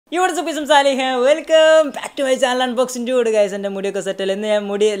Welcome back to my channel Unboxing Dude guys. And mudi ko settle ennu njan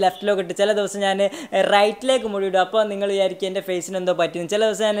mudi left lo kittu chala divasam njan right leg mudi idu appo ningal viyarikku ende face nu endho pattu chala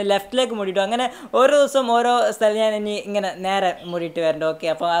divasam njan left leg mudi idu angane oru divasam oro sthalam njan inni ingane nere mudi ittu varanda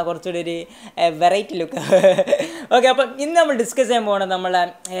okay appo aa korchu oru variety look okay appo innu nammal discuss cheyan povana nammala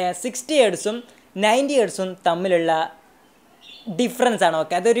 60 Hz um 90 Hz um thammilulla difference ആണ്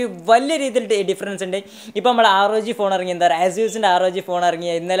okay അതൊരു വലിയ രീതിയിൽ difference ഉണ്ട് ഇപ്പോൾ നമ്മൾ ROG phone ഇറങ്ങി എന്താ പറയുക ASUSൻ്റെ ROG ഫോൺ ഇറങ്ങി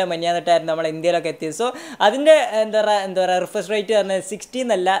ഇന്നലെ മഞ്ഞാന്നിട്ടായിരുന്നു നമ്മൾ ഇന്ത്യയിലൊക്കെ എത്തിയത് സോ അതിൻ്റെ എന്താ പറയുക റിഫ്രഷ് റേറ്റ് പറഞ്ഞാൽ 60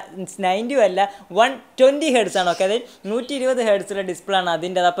 എന്നല്ല 90 അല്ല 120 ഹെർട്സ് ആണ് ഓക്കെ അതായത് 120 ഹെർട്സിലെ ഡിസ്പ്ലേ ആണ്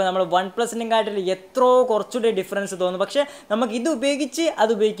അതിൻ്റെ അപ്പോൾ നമ്മൾ OnePlusൻ്റെ കാട്ടിൽ എത്രയോ കുറച്ചുകൂടി ഡിഫറൻസ് തോന്നും പക്ഷേ നമുക്ക് ഇത് ഉപയോഗിച്ച്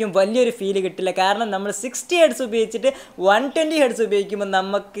അത് ഉപയോഗിക്കും വലിയൊരു ഫീൽ കിട്ടില്ല കാരണം നമ്മൾ 60 ഹെർട്സ് ഉപയോഗിച്ചിട്ട് 120 ഹെർട്സ് ഉപയോഗിക്കുമ്പോൾ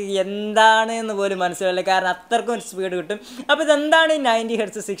നമുക്ക് എന്താണ് എന്ന് പോലും മനസ്സിലാവില്ല കാരണം അത്രക്കും ഒരു സ്പീഡ് കിട്ടും അപ്പോൾ എന്താണ് 90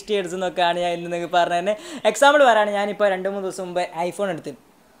 ഹെർട്സ് 60 ഹെർട്സ് എന്നൊക്കെയാണ് ഞാൻ ഇന്ന് നിങ്ങൾക്ക് പറഞ്ഞു തന്നെ എക്സാമ്പിൾ പറയുകയാണ് ഞാനിപ്പോൾ 2-3 ദിവസം മുമ്പ് ഐഫോൺ എടുത്ത്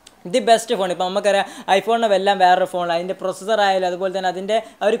ദി ബെസ്റ്റ് ഫോൺ ഇപ്പോൾ നമുക്കറിയാം ഐഫോണിൻ്റെ എല്ലാം വേറൊരു ഫോണിൽ അതിൻ്റെ പ്രൊസസ്സർ ആയാലും അതുപോലെ തന്നെ അതിൻ്റെ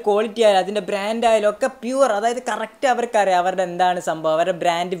ഒരു ക്വാളിറ്റി ആയാലും അതിൻ്റെ ബ്രാൻഡ് ആയാലും ഒക്കെ പ്യുവർ അതായത് കറക്റ്റ് അവർക്കറിയാം അവരുടെ എന്താണ് സംഭവം അവരുടെ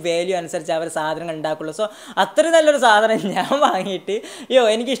ബ്രാൻഡ് വാല്യൂ അനുസരിച്ച് അവർ സാധനങ്ങൾ ഉണ്ടാക്കുള്ളൂ സോ അത്രയും നല്ലൊരു സാധനം ഞാൻ വാങ്ങിയിട്ട്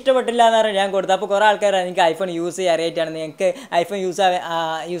എനിക്ക് ഇഷ്ടപ്പെട്ടില്ല എന്ന് പറഞ്ഞാൽ ഞാൻ കൊടുത്തു അപ്പോൾ കുറേ ആൾക്കാർ എനിക്ക് ഐഫോൺ യൂസ് ചെയ്യാൻ അറിയായിട്ടാണ് നിങ്ങൾക്ക് ഐഫോൺ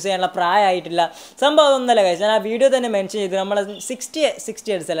യൂസ് ചെയ്യാനുള്ള പ്രായമായിട്ടില്ല സംഭവം അതൊന്നല്ല കഴിച്ചു ഞാൻ ആ വീഡിയോ തന്നെ മെൻഷൻ ചെയ്തു നമ്മൾ 60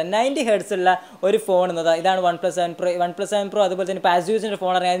 ഹെർട്സ് അല്ല 90 ഹെർട്സ് ഉള്ള ഒരു ഫോൺ എന്നതാണ് ഇതാണ് OnePlus 7 Pro അതുപോലെ തന്നെ ASUSൻ്റെ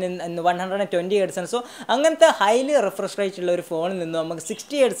ഫോൺ അറിയാൻ 120 ഹെർട്സ് ആണ് സോ അങ്ങനത്തെ ഹൈലി റിഫ്രഷ് റേറ്റ് ഉള്ള ഒരു ഫോണിൽ നിന്ന് നമുക്ക്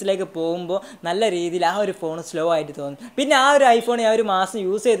 60 ഹെർട്സിലേക്ക് പോകുമ്പോൾ നല്ല രീതിയിൽ ആ ഒരു ഫോൺ സ്ലോ ആയിട്ട് തോന്നും പിന്നെ ആ ഒരു ഐഫോൺ ഞാൻ ഒരു മാസം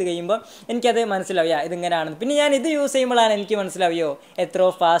യൂസ് ചെയ്ത് കഴിയുമ്പോൾ എനിക്കത് മനസ്സിലാവുക ഇതിങ്ങനെയാണെന്ന് പിന്നെ ഞാൻ ഇത് യൂസ് ചെയ്യുമ്പോഴാണ് എനിക്ക് മനസ്സിലാവുകയോ എത്രയോ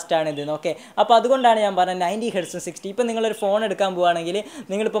ഫാസ്റ്റാണ് ഇത് ഓക്കെ അപ്പോൾ അതുകൊണ്ടാണ് ഞാൻ പറഞ്ഞത് 90 ഹെർട്സും 60 ഇപ്പോൾ നിങ്ങളൊരു ഫോൺ എടുക്കാൻ പോവുകയാണെങ്കിൽ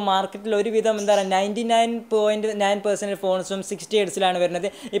നിങ്ങളിപ്പോൾ മാർക്കറ്റിൽ ഒരുവിധം എന്താ പറയുക 99.9% ഫോൺസും 60 ഹെർട്സിലാണ് വരുന്നത്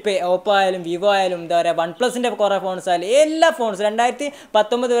ഇപ്പോൾ ഓപ്പോ ആയാലും വിവോ ആയാലും എന്താ പറയുക OnePlusൻ്റെ കുറേ ഫോൺസ് ആയാലും എല്ലാ ഫോൺസും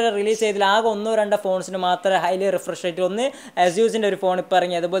 2019 വരെ റിലീസ് ചെയ്തതിൽ ആകെ 1-2 ഫോൺസിന് മാത്രമേ ഹൈലി റിഫ്രഷ് റേറ്റ് ഒന്ന് ASUSൻ്റെ ഒരു ഫോൺ ഇപ്പോൾ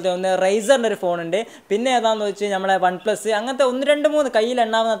ഇറങ്ങി അതുപോലെ തന്നെ ഒന്ന് റൈസറിൻ്റെ ഒരു ഫോണുണ്ട് പിന്നെ ഏതാണെന്ന് വെച്ചാൽ നമ്മളെ OnePlus അങ്ങനത്തെ 1-2-3 കയ്യിൽ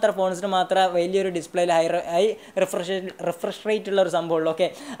എണ്ണാവുന്ന അത്ര ഫോൺസിന് മാത്രമേ വലിയൊരു ഡിസ്പ്ലേയിൽ ഹൈ റിഫ്രഷ് റേറ്റ് ഉള്ള ഒരു സംഭവമുള്ളൂ ഓക്കെ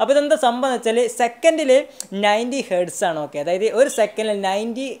അപ്പോൾ ഇതെന്താ സംഭവം എന്ന് വെച്ചാൽ സെക്കൻഡിൽ 90 ഹെർട്സ് ആണ് ഓക്കെ അതായത് ഒരു സെക്കൻഡിൽ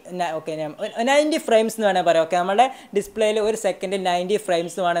 90 ഫ്രെയിംസ് എന്ന് വേണമെങ്കിൽ പറയാം ഓക്കെ നമ്മുടെ ഡിസ്പ്ലേയിൽ ഒരു സെക്കൻഡിൽ 90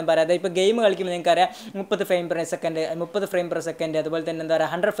 ഫ്രെയിംസ് എന്ന് വേണമെങ്കിൽ പറയാം അതായത് ഇപ്പോൾ ഗെയിം കളിക്കുമ്പോൾ നിങ്ങൾക്കറിയാം 30 ഫ്രെയിം പെർ സെക്കൻഡ് അതുപോലെ തന്നെ എന്താ പറയുക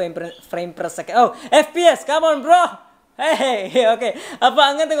 100 frame per second FPS come on bro okay അപ്പോൾ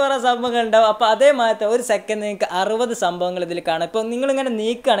അങ്ങനത്തെ കുറേ സംഭവങ്ങൾ ഉണ്ടാവും അപ്പോൾ അതേമാതിരത്തെ ഒരു സെക്കൻഡ് നിങ്ങൾക്ക് 60 സംഭവങ്ങൾ ഇതിൽ കാണാം ഇപ്പോൾ നിങ്ങളിങ്ങനെ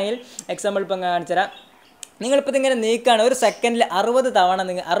നീക്കുകയാണെങ്കിൽ എക്സാമ്പിൾ ഇപ്പം കാണിച്ചു തരാം നിങ്ങളിപ്പോൾ ഇതിങ്ങനെ നീക്കുകയാണ് ഒരു സെക്കൻഡിൽ 60 തവണ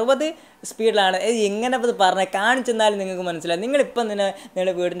നിങ്ങൾ 60 സ്പീഡിലാണ് എങ്ങനെ ഇത് പറഞ്ഞാൽ കാണിച്ചെന്നാലും നിങ്ങൾക്ക് മനസ്സിലാവും നിങ്ങളിപ്പം തന്നെ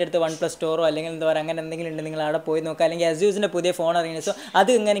നിങ്ങളുടെ വീടിൻ്റെ അടുത്ത് OnePlus സ്റ്റോറോ അല്ലെങ്കിൽ എന്താ പറയുക അങ്ങനെ എന്തെങ്കിലും ഉണ്ട് നിങ്ങൾ അവിടെ പോയി നോക്കുക അല്ലെങ്കിൽ ASUSൻ്റെ പുതിയ ഫോൺ ഇറങ്ങിയത് സോ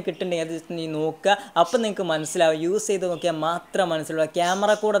അത് ഇങ്ങനെ കിട്ടുന്നുണ്ടെങ്കിൽ അത് നീ നോക്കുക അപ്പം നിങ്ങൾക്ക് മനസ്സിലാവും യൂസ് ചെയ്ത് നോക്കിയാൽ മാത്രം മനസ്സിലാവും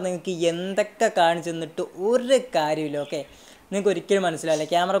ക്യാമറ കൂടെ നിങ്ങൾക്ക് എന്തൊക്കെ കാണിച്ചു തന്നിട്ട് ഒരു കാര്യമില്ല ഓക്കെ നിങ്ങൾക്ക് ഒരിക്കലും മനസ്സിലാവില്ല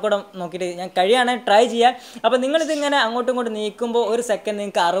ക്യാമറ കൂടെ നോക്കിയിട്ട് ഞാൻ കഴിയുകയാണെങ്കിൽ ട്രൈ ചെയ്യാം അപ്പോൾ നിങ്ങളിതിങ്ങനെ അങ്ങോട്ടും ഇങ്ങോട്ടും നീക്കുമ്പോൾ ഒരു സെക്കൻഡ്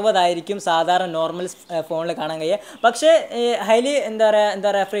നിങ്ങൾക്ക് 60 ആയിരിക്കും സാധാരണ നോർമൽ ഫോണിൽ കാണാൻ കഴിയുക പക്ഷേ ഹൈലി എന്താ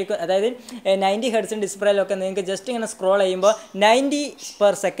പറയുക അതായത് 90 ഹെർട്സിൻ്റെ ഡിസ്പ്ലേയിലൊക്കെ നിങ്ങൾക്ക് ജസ്റ്റ് ഇങ്ങനെ സ്ക്രോൾ ചെയ്യുമ്പോൾ 90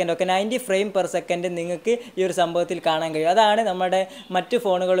 per second okay 90 frame per second നിങ്ങൾക്ക് ഈ ഒരു സംഭവത്തിൽ കാണാൻ കഴിയും അതാണ് നമ്മുടെ മറ്റു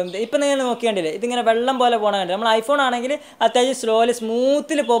ഫോണുകളും ഇപ്പം നിങ്ങൾ നോക്കിയാണ്ടില്ലേ ഇതിങ്ങനെ വെള്ളം പോലെ പോകണം കണ്ടില്ല നമ്മൾ ഐഫോൺ ആണെങ്കിൽ അത്യാവശ്യം സ്ലോലി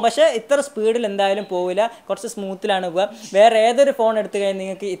സ്മൂത്തിൽ പോകും പക്ഷേ ഇത്ര സ്പീഡിൽ എന്തായാലും പോവില്ല കുറച്ച് സ്മൂത്തിലാണ് പോവുക വേറെ ഏതൊരു ഫോൺ എടുത്തു കഴിഞ്ഞാൽ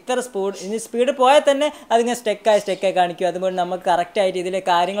നിങ്ങൾക്ക് ഇത്ര സ്പീഡ് പോയാൽ തന്നെ അതിങ്ങനെ സ്റ്റെക്കായി കാണിക്കും അതുപോലെ നമുക്ക് കറക്റ്റായിട്ട് ഇതിലെ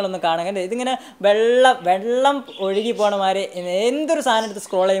കാര്യങ്ങളൊന്നും കാണാൻ ഇതിങ്ങനെ വെള്ളം ഒഴുകി പോകണ മാതിരി എന്തൊരു സാധനം എടുത്ത്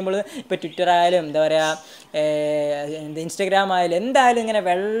സ്ക്രോൾ ചെയ്യുമ്പോൾ ഇപ്പോൾ ട്വിറ്റർ ആയാലും എന്താ പറയുക ഇൻസ്റ്റഗ്രാം ആയാലും എന്തായാലും ഇങ്ങനെ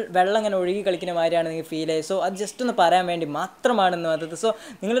വെള്ളം ഇങ്ങനെ ഒഴുകി കളിക്കുന്ന മാതിരിയാണ് നിങ്ങൾക്ക് ഫീൽ ചെയ്യുക സോ അത് ജസ്റ്റ് ഒന്ന് പറയാൻ വേണ്ടി മാത്രമാണെന്ന് പറഞ്ഞത് സോ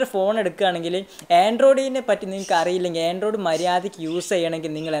നിങ്ങളൊരു ഫോൺ എടുക്കുകയാണെങ്കിൽ ആൻഡ്രോയിഡിനെ പറ്റി നിങ്ങൾക്ക് അറിയില്ലെങ്കിൽ ആൻഡ്രോയിഡ് മര്യാദയ്ക്ക് യൂസ്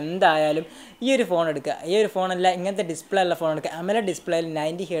ചെയ്യണമെങ്കിൽ നിങ്ങൾ എന്തായാലും ഈ ഒരു ഫോൺ എടുക്കുക ഈ ഒരു ഫോണല്ല ഇങ്ങനത്തെ ഡിസ്പ്ലേ ഉള്ള ഫോൺ എടുക്കുക AMOLED ഡിസ്പ്ലേയിൽ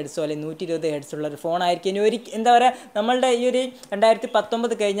 90 ഹെർട്സോ അല്ലെങ്കിൽ 120 ഹെർട്സ് ഉള്ള ഒരു ഫോൺ ആയിരിക്കും ഇനി എന്താ പറയുക നമ്മളുടെ ഈ ഒരു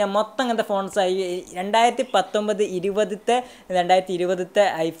 2019 കഴിഞ്ഞാൽ മൊത്തം അങ്ങനത്തെ ഫോൺസായി 2019-20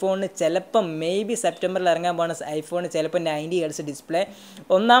 ഐഫോണിന് ചിലപ്പം മേബി സെപ്റ്റംബറിൽ ഇറങ്ങാൻ പോകുന്ന ഐഫോൺ ചിലപ്പോൾ 90 ഹെർട്സ് ഡിസ്പ്ലേ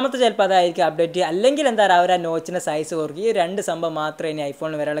ഒന്നാമത്തെ ചിലപ്പോൾ അതായിരിക്കും അപ്ഡേറ്റ് ചെയ്യുക അല്ലെങ്കിൽ എന്താ പറയുക അവർ ആ നോച്ചിൻ്റെ സൈസ് കുറയ്ക്കും ഈ 2 സംഭവം മാത്രമേ ഇനി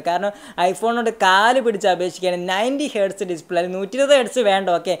ഐഫോണിൽ വരാനുള്ളൂ കാരണം ഐഫോണിനോട് കാല് പിടിച്ച് അപേക്ഷിക്കുകയാണ് 90 ഹെർട്സ് ഡിസ്പ്ലേ 120 ഹെർട്സ് വേണ്ട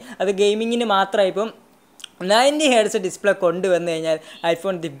ഓക്കെ അത് ഗെയിമിങ്ങിന് മാത്രമായി ഇപ്പം 90 ഹെർട്സ് ഡിസ്പ്ലേ കൊണ്ടുവന്നു കഴിഞ്ഞാൽ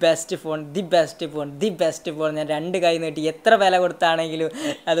ഐഫോൺ ദി ബെസ്റ്റ് ഫോൺ ഞാൻ 2 കൈ നീട്ടി എത്ര വില കൊടുത്താണെങ്കിലും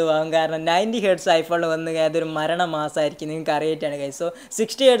അത് വാങ്ങും കാരണം 90 ഹെർട്സ് ഐഫോണിൽ വന്നു കഴിഞ്ഞാൽ അതൊരു മരണമാസമായിരിക്കും നിങ്ങൾക്ക് അറിയിട്ടാണ് കൈ സോ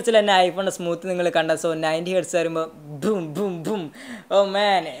 60 ഹെർട്സിൽ തന്നെ ഐഫോണിൻ്റെ സ്മൂത്ത് നിങ്ങൾ കണ്ട സോ 90 ഹെർട്സ് വരുമ്പോൾ ബും ഓ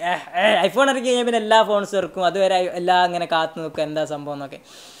മാൻ ഐഫോൺ ഇറക്കി കഴിഞ്ഞാൽ പിന്നെ എല്ലാ ഫോൺസും ഇറക്കും അതുവരെ എല്ലാം അങ്ങനെ കാത്തു നോക്കുക എന്താ സംഭവം എന്നൊക്കെ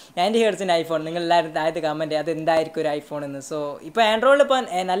 90 ഹെർട്സിൻ്റെ ഐഫോൺ നിങ്ങൾ എല്ലാവരും താഴത്ത് കമൻറ്റ് അത് എന്തായിരിക്കും ഒരു ഐഫോൺ എന്ന്. സോ ഇപ്പോൾ ആൻഡ്രോയിഡിൽ ഇപ്പോൾ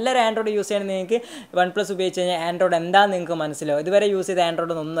നല്ലൊരു ആൻഡ്രോയിഡ് യൂസ് ചെയ്യണമെങ്കിൽ നിങ്ങൾക്ക് OnePlus ഉപയോഗിച്ച് കഴിഞ്ഞാൽ ആൻഡ്രോയിഡ് എന്താണെന്ന് നിങ്ങൾക്ക് മനസ്സിലാവും. ഇതുവരെ യൂസ് ചെയ്ത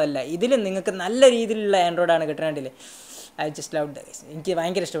ആൻഡ്രോയിഡ് ഒന്നുമല്ല, ഇതിൽ നിങ്ങൾക്ക് നല്ല രീതിയിലുള്ള ആൻഡ്രോയിഡാണ് കിട്ടേണ്ടത്. I just love the guys, എനിക്ക്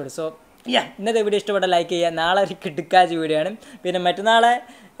ഭയങ്കര ഇഷ്ടപ്പെട്ടു. സോ ഇന്നത്തെ വീഡിയോ ഇഷ്ടപ്പെട്ട ലൈക്ക് ചെയ്യുക. നാളെ ഒരു കിടുക്കാച്ച വീഡിയോ ആണ്, പിന്നെ മറ്റന്നാളെ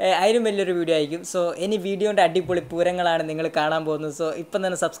അതിനും വലിയൊരു വീഡിയോ ആയിരിക്കും. സോ ഇനി വീഡിയോൻ്റെ അടിപൊളി പൂരങ്ങളാണ് നിങ്ങൾ കാണാൻ പോകുന്നത്. സോ ഇപ്പം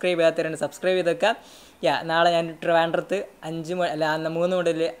തന്നെ സബ്സ്ക്രൈബ് ചെയ്യാത്തവരുണ്ട്, സബ്സ്ക്രൈബ് ചെയ്തേക്കാം. നാളെ ഞാൻ ട്രിവാൻഡ്രത്ത് 5 മണി അല്ല 3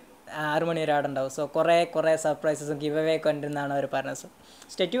 മുതൽ 6 മണി വരെ അവിടെ ഉണ്ടാവും. സോ കുറേ സർപ്രൈസസും ഗിവ് അവേ ഒക്കെ ഉണ്ടെന്നാണ് അവർ പറഞ്ഞത്. So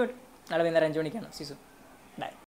stay tuned. നാളെ വൈകുന്നേരം 5 മണിക്കാണ്. Season by.